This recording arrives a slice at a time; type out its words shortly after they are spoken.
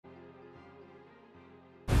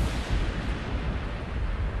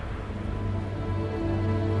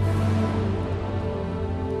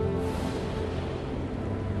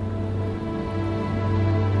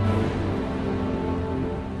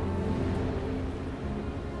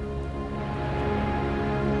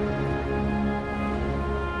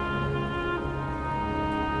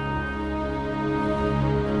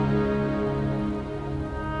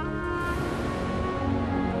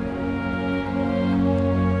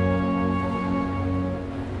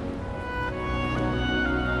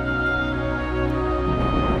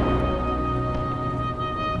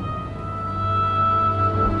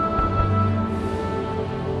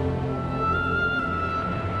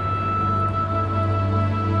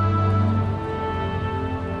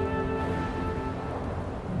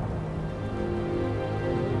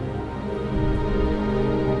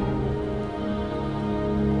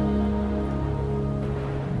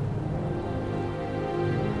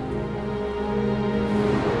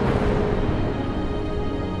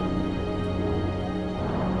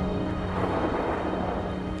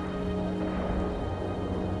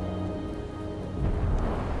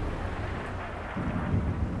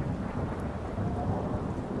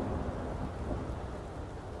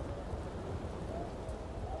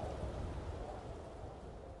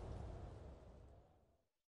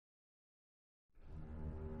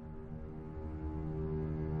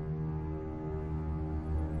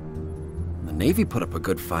The Navy put up a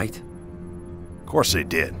good fight. Of course they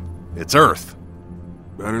did. It's Earth.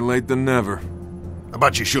 Better late than never. How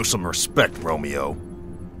about you show some respect, Romeo?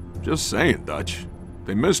 Just saying, Dutch.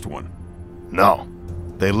 They missed one. No.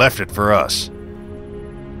 They left it for us.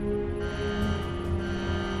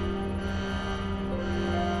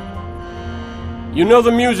 You know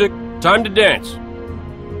the music. Time to dance.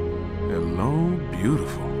 Hello,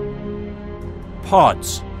 beautiful.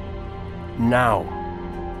 Pods. Now.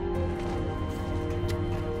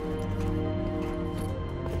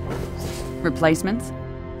 Replacements?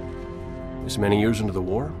 This many years into the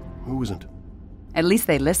war? Who isn't? At least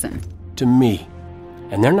they listen. To me.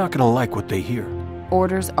 And they're not gonna like what they hear.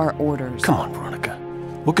 Orders are orders. Come on, Veronica.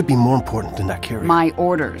 What could be more important than that carrier? My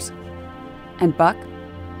orders. And Buck,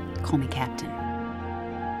 call me Captain.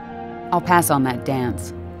 I'll pass on that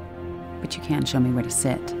dance, but you can show me where to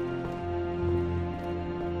sit.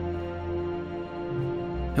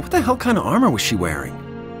 And what the hell kind of armor was she wearing?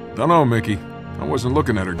 Dunno, Mickey. I wasn't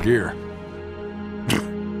looking at her gear.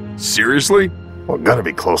 Seriously? Well, gotta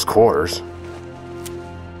be close quarters.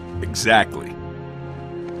 Exactly.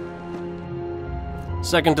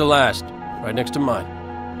 Second to last. Right next to mine.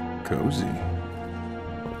 Cozy.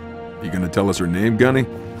 You gonna tell us her name, Gunny?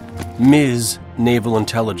 Ms. Naval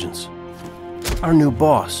Intelligence. Our new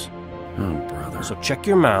boss. Oh, brother. So check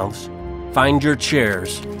your mouths, find your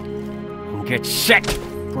chairs, and get set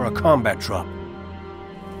for a combat drop.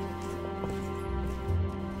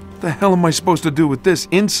 What the hell am I supposed to do with this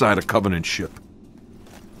inside a Covenant ship?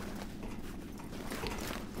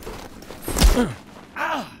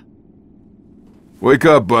 Wake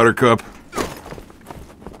up, Buttercup.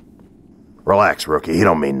 Relax, rookie. He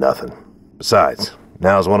don't mean nothing. Besides,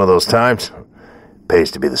 now's one of those times.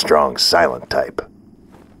 Pays to be the strong, silent type.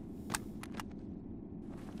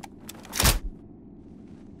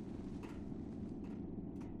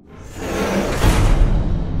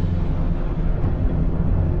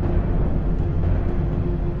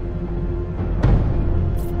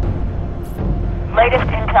 Latest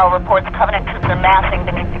intel reports Covenant troops are massing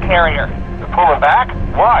beneath the carrier. They're pulling back?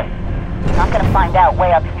 Why? Not gonna find out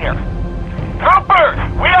way up here. Troopers!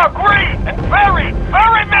 We are green and very,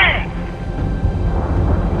 very mean!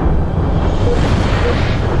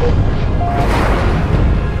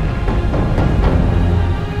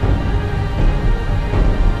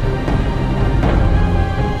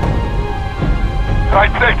 I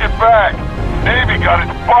take it back. Navy got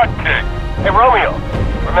its butt kicked. Hey, Romeo.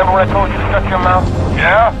 Remember when I told you to shut your mouth?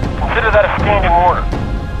 Yeah? Consider that a standing order.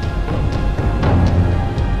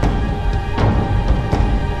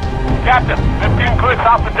 Captain, 15 clear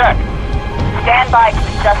south of deck. Stand by to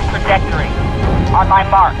adjust trajectory. On my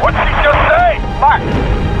mark. What'd she just say? Mark!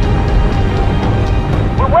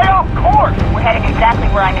 We're way off course. We're heading exactly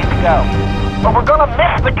where I need to go. But we're gonna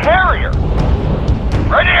miss the carrier.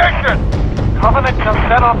 Radiation! Covenant just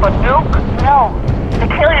set off a nuke? No, the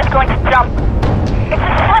carrier's going to jump. It's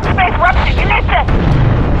a slip-space rupture. You need to...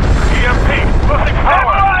 EMP, losing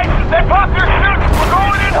power. They popped their chutes. We're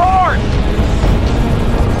going in hard.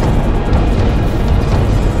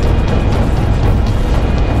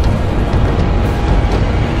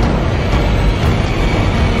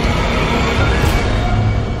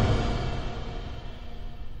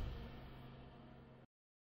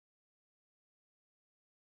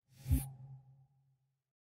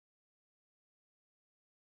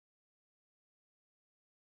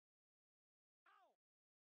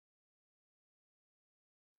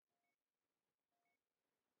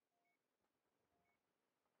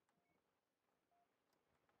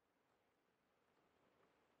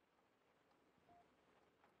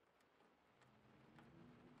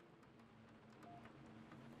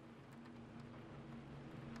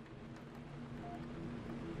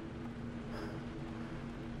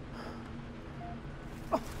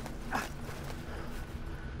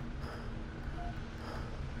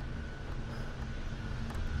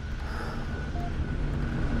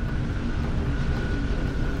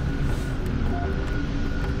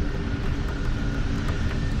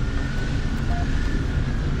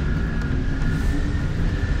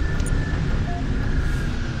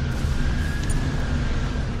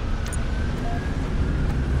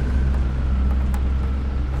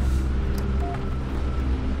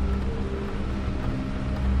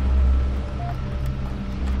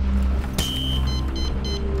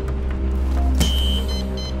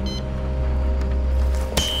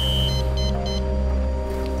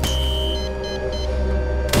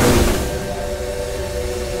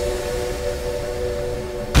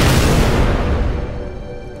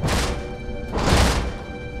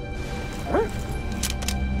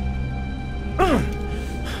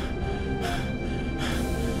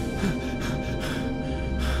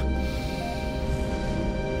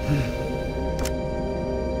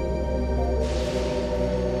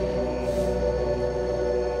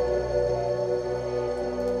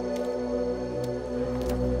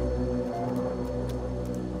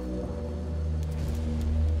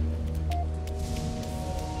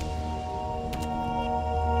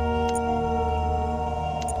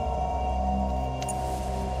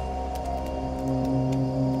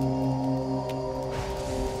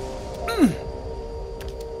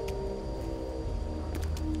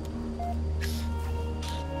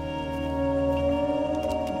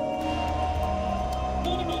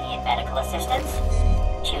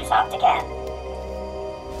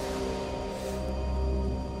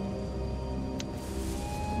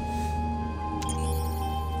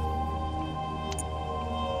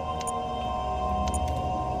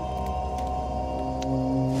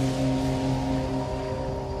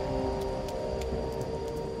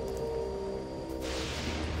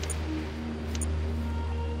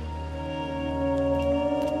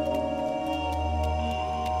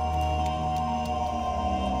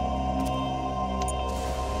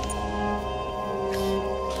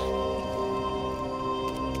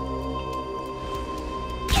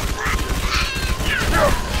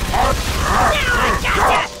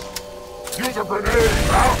 grenade!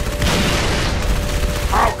 Out!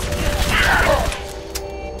 Out!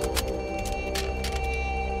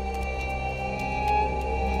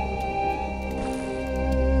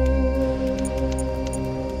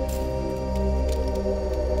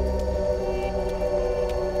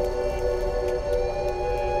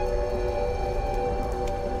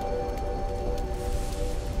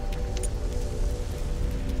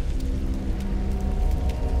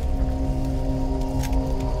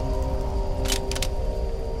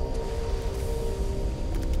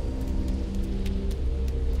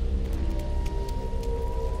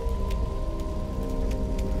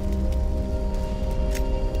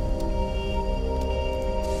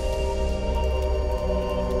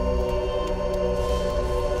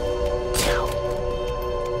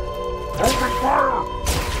 Open fire!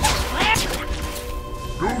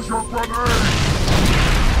 Use your grenade!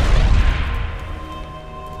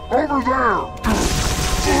 Over there!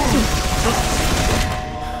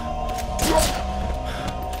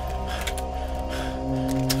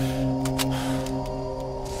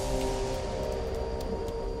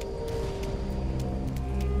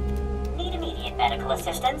 Need immediate medical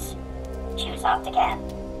assistance? Choose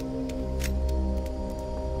Optican.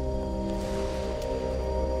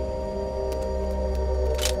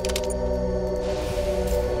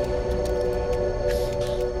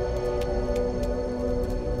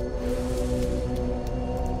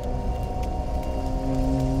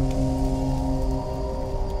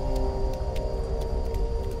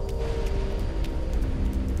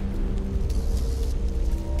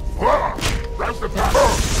 That's the path!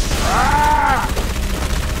 Ah!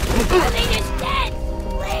 Elite is dead!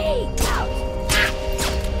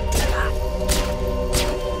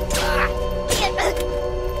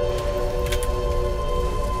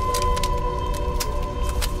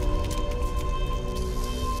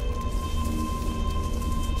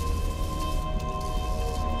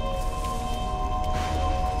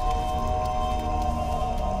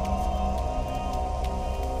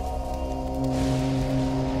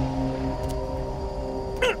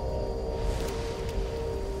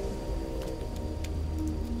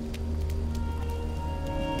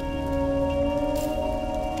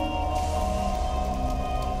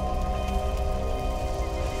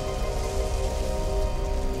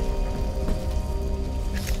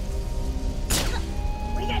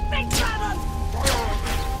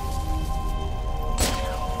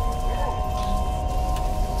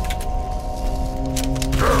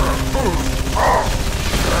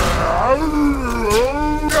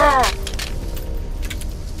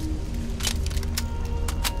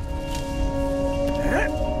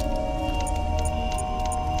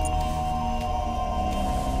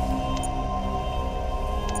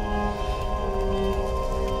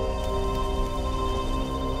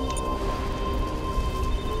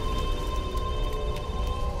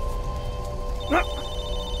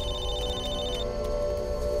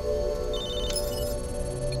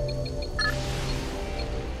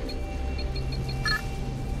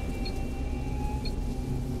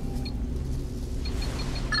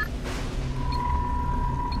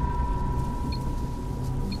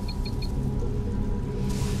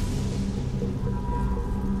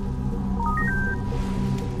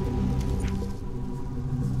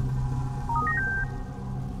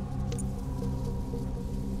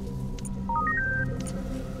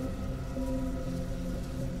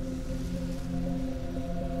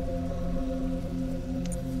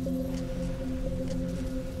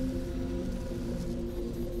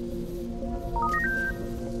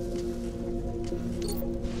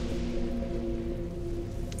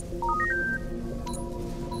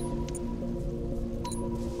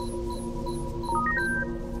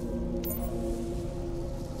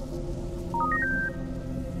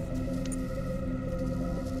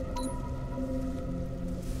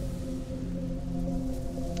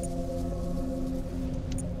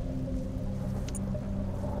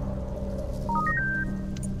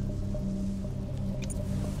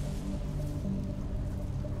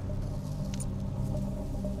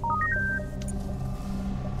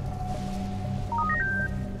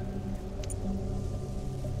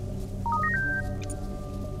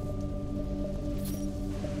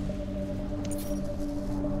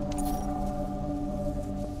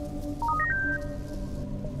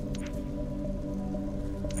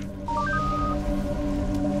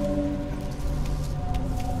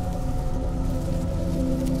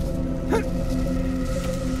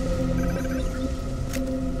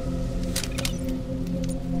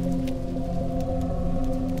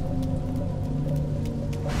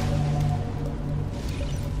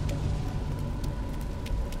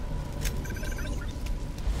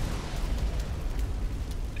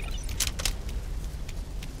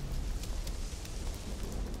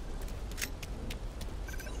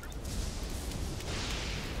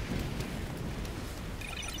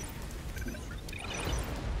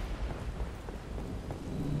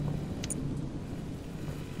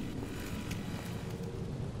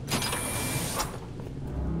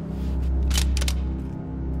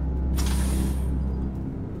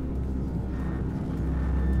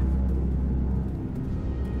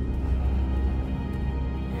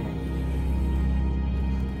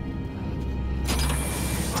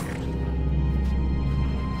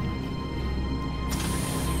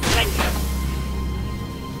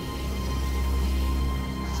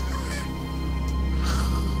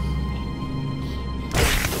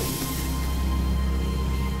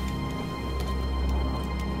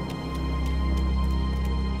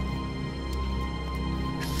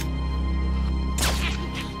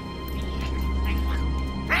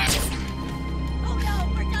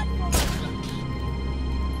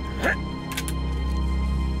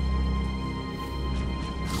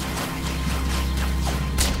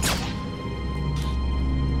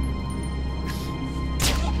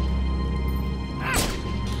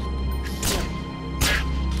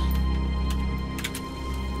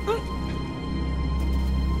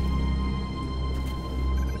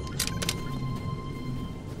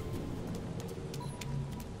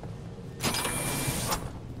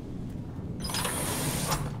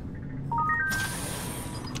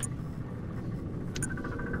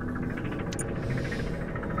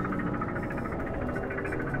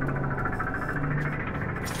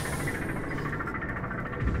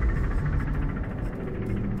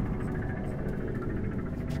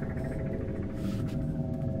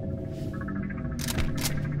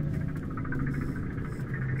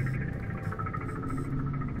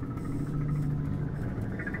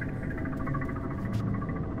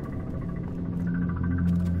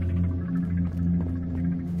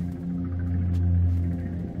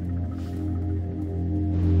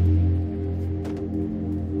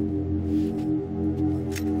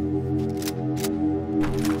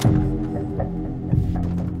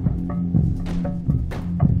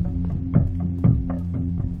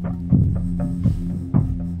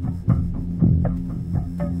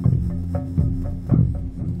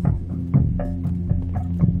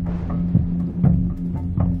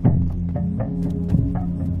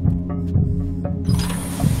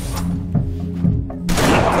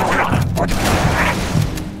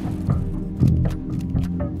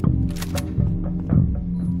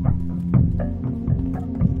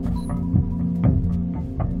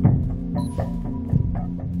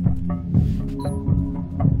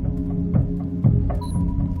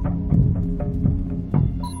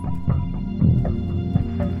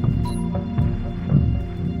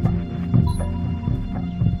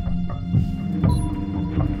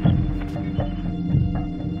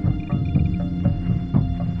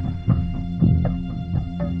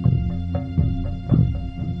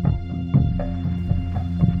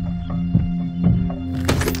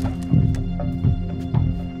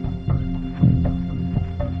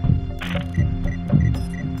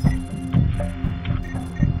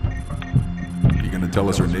 tell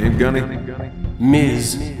us her name, Gunny?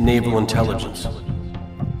 Ms. Naval Intelligence.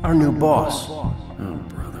 Our new boss. Oh,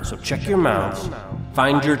 brother. So check your mouths,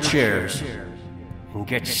 find your chairs, and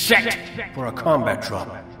get set for a combat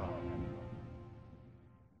drop.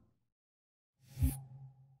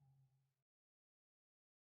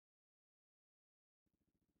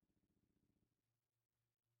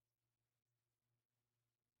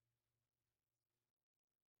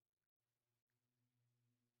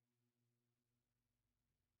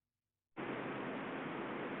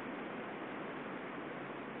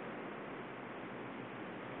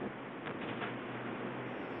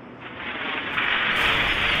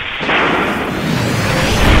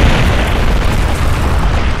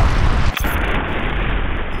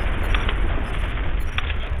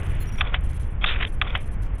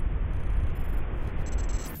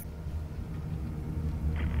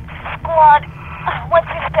 Squad, what's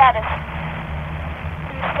your status?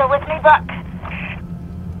 Are you still with me, Buck?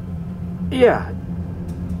 Yeah.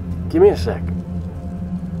 Give me a sec.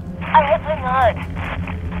 I hit pretty hard.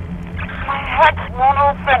 My hatch won't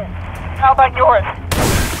open. How about yours?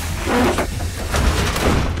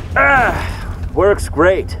 Works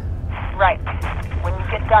great. Right. When you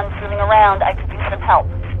get done fooling around, I could use some help.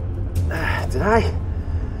 Did I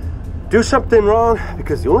do something wrong?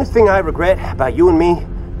 Because the only thing I regret about you and me,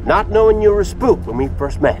 not knowing you were a spook when we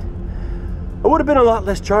first met. I would have been a lot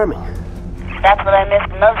less charming. That's what I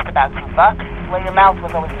missed most about you, Buck. Where your mouth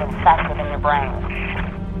was always a little faster than your brain.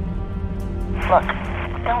 Look,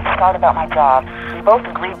 don't start about my job. We both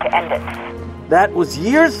agreed to end it. That was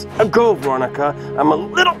years ago, Veronica. I'm a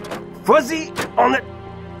little fuzzy on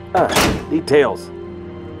the details.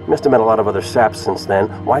 Must have met a lot of other saps since then.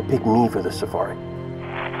 Why pick me for the safari?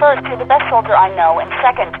 First, you're the best soldier I know, and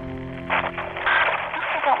second,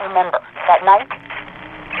 I don't remember that night.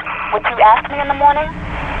 What you asked me in the morning?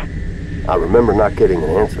 I remember not getting an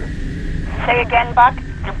answer. Say again, Buck.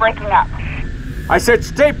 You're breaking up. I said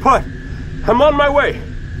stay put. I'm on my way.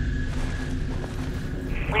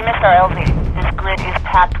 We missed our LZ. This grid is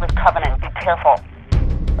packed with Covenant. Be careful.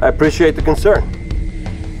 I appreciate the concern.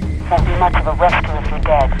 Won't be much of a rescue if you're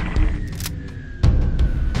dead.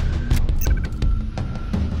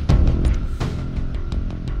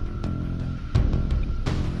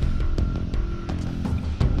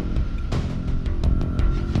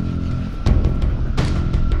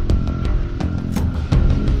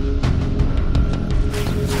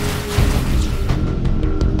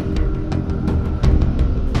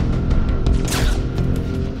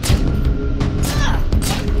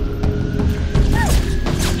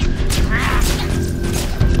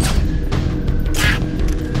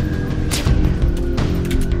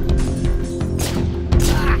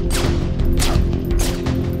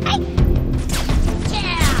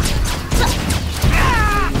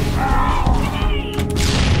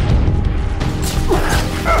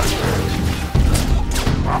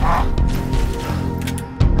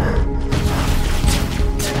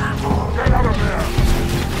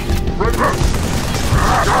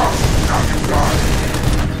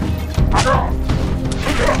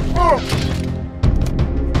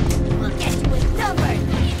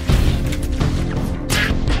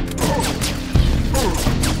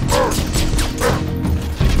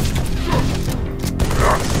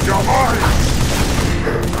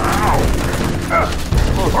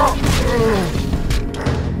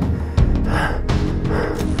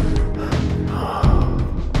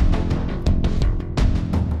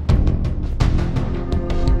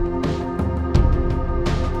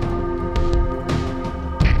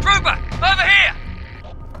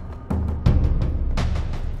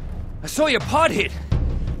 Saw your pod hit.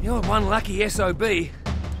 You're one lucky SOB.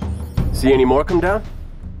 See any more come down?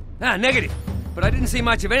 Ah, negative. But I didn't see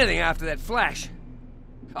much of anything after that flash.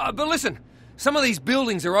 But listen, some of these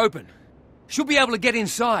buildings are open. Should be able to get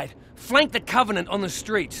inside. Flank the Covenant on the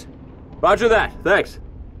streets. Roger that. Thanks.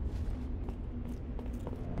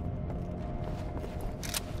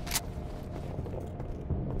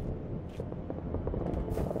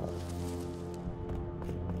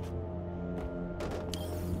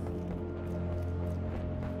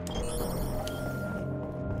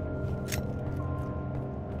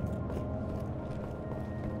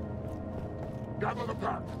 Gather the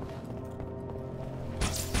pack.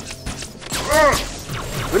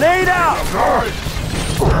 Grenade out!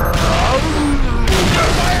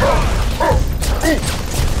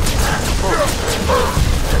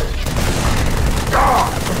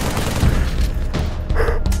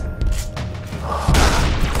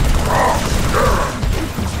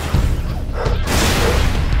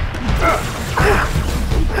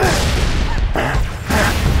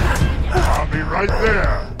 I'll be right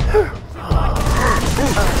there.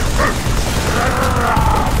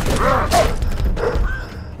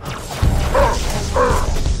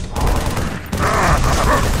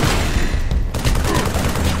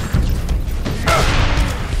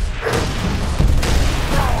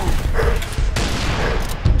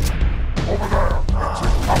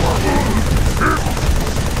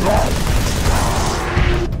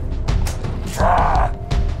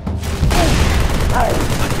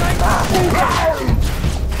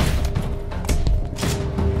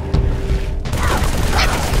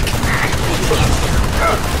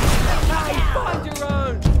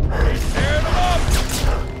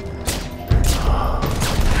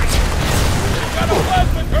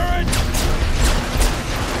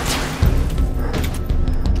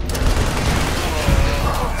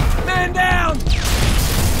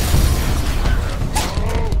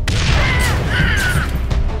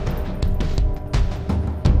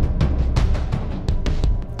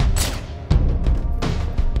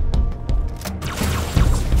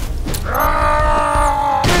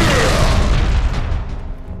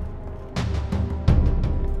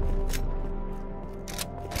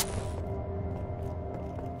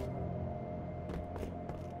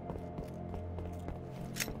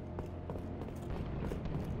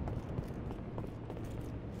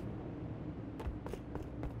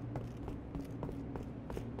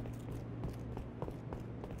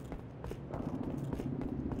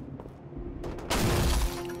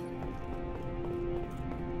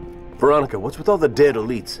 Veronica, what's with all the dead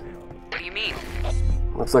elites? What do you mean?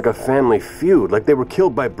 Looks like a family feud, like they were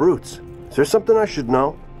killed by brutes. Is there something I should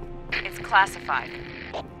know? It's classified.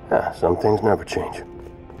 Ah, some things never change.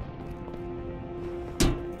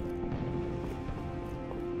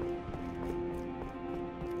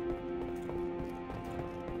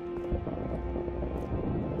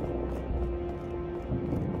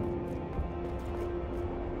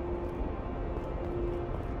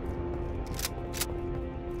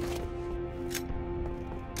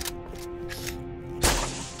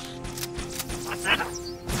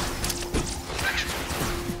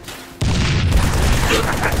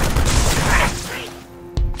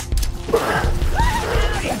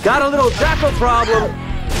 Got a little jackal problem!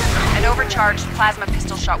 An overcharged plasma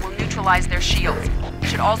pistol shot will neutralize their shields.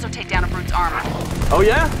 Should also take down a brute's armor. Oh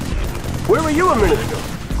yeah? Where were you a minute ago?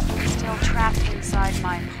 Still trapped inside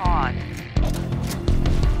my pod.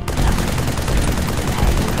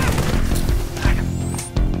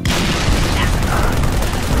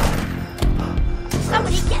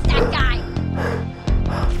 Somebody get that guy!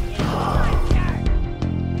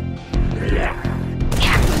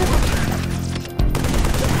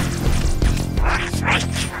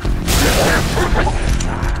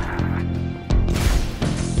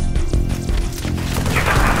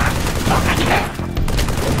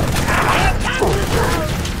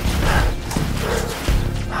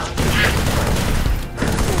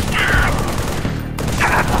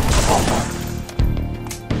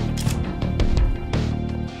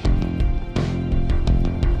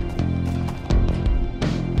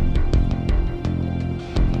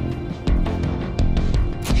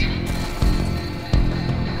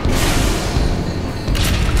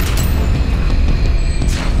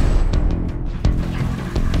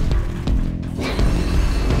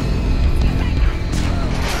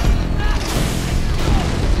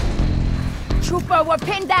 Trooper, we're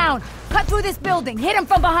pinned down. Cut through this building. Hit him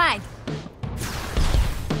from behind.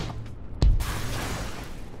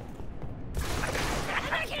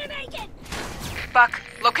 I can't make it! Buck,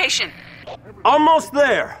 location. Almost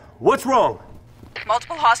there. What's wrong?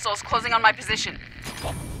 Multiple hostiles closing on my position.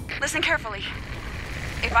 Listen carefully.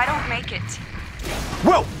 If I don't make it...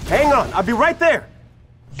 Whoa! Hang on, I'll be right there!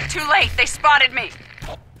 Too late, they spotted me.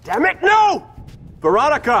 Damn it, no!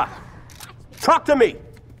 Veronica! Talk to me!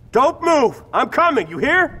 Don't move! I'm coming, you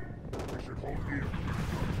hear?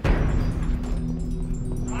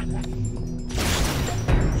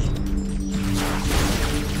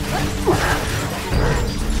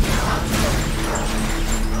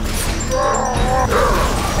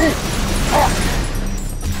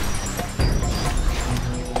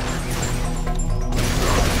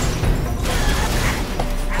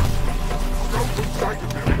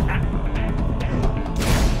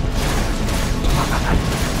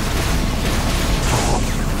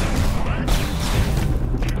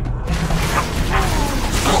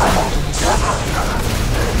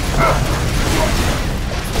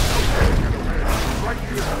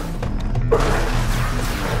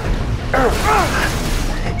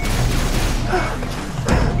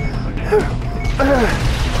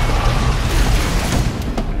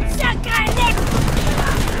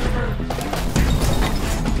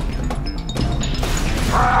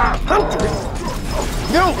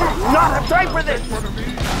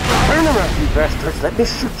 Turn around, you bastards. Let me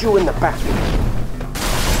shoot you in the back.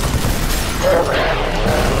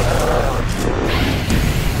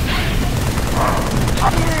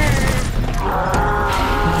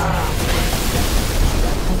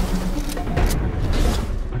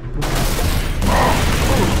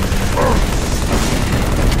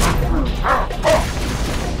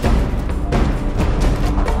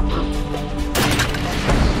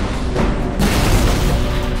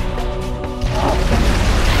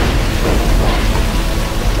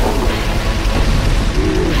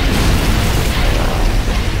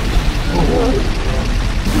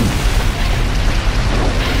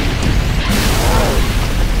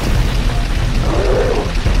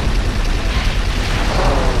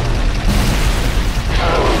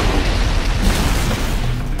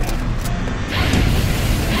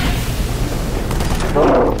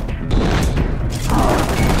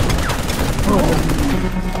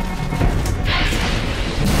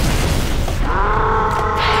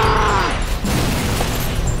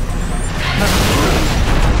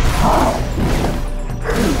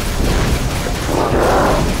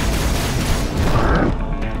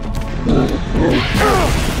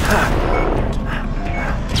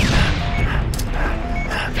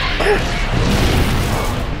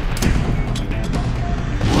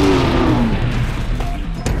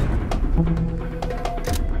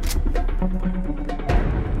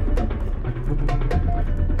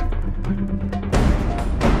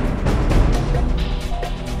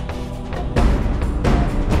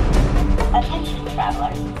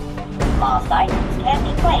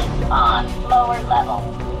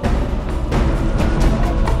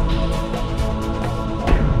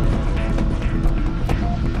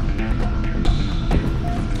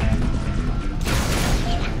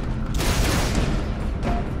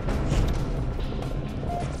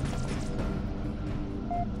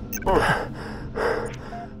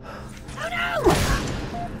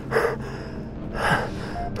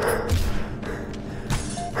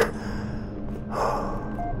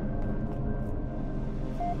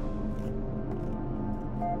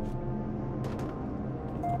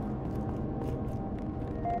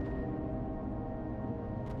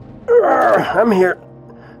 I'm here.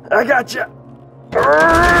 I got you.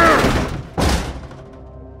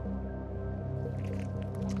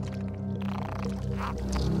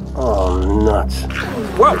 Oh, nuts.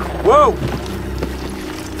 Whoa, whoa!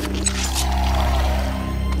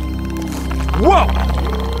 Whoa!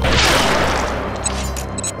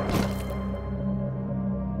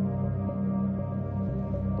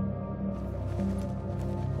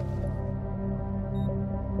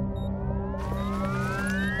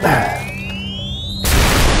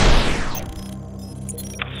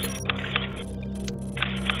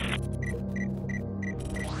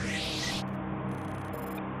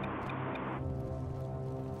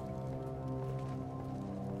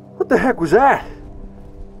 What the heck was that?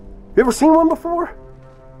 You ever seen one before?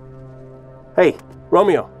 Hey,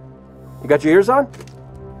 Romeo, you got your ears on?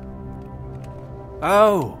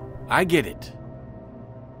 Oh, I get it.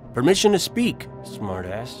 Permission to speak,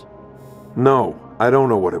 smartass. No, I don't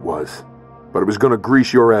know what it was. But it was gonna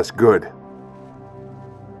grease your ass good.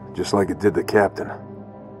 Just like it did the captain.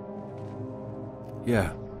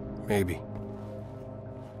 Yeah, maybe.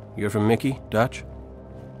 You're from Mickey, Dutch?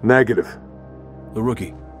 Negative. The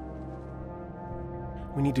rookie.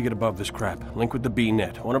 We need to get above this crap. Link with the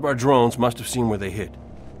B-net. One of our drones must have seen where they hit.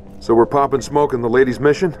 So we're popping smoke in the lady's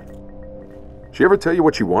mission? She ever tell you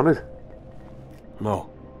what she wanted? No.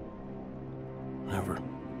 Never.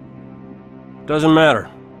 Doesn't matter.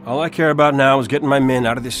 All I care about now is getting my men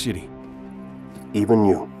out of this city. Even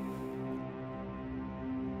you.